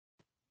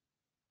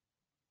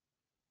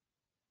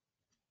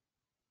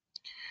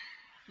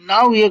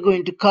Now we are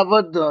going to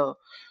cover the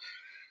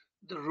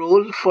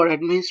role for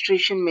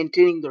administration,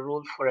 maintaining the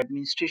role for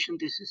administration.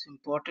 This is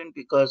important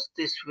because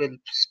this will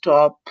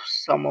stop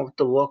some of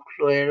the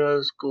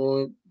workflows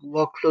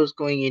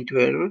going into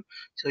error.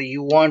 So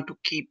you want to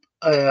keep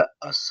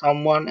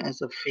someone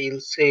as a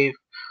fail-safe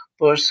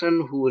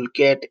person who will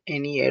get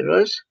any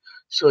errors.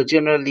 So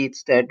generally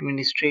it's the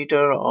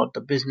administrator or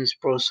the business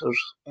process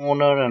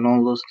owner and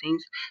all those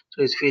things.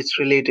 So if it's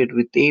related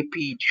with AP,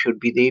 it should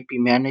be the AP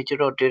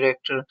manager or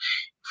director.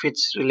 If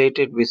it's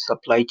related with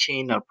supply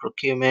chain or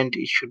procurement,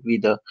 it should be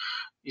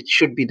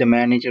the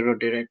manager or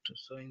director.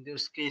 So in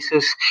those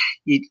cases,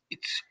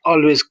 it's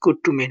always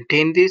good to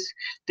maintain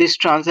this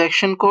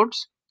transaction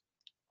codes.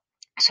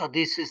 So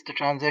this is the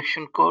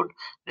transaction code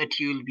that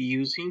you will be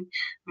using.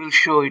 We'll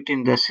show it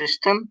in the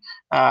system.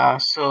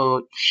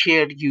 So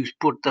here you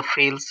put the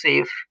fail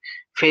safe.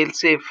 Fail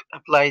safe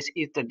applies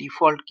if the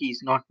default key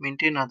is not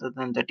maintained. Other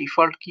than the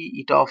default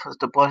key, it offers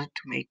the deposit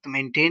to make the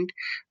maintained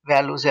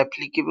values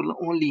applicable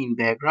only in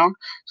background.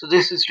 So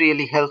this is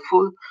really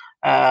helpful.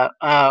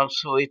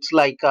 So it's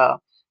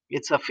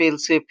a fail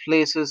safe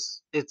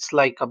places. It's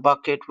like a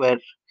bucket where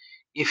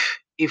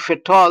if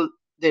at all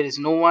there is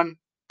no one,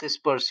 this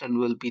person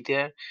will be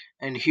there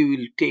and he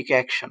will take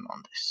action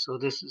on this. So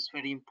this is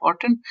very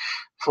important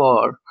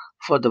for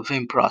for the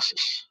vim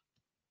process.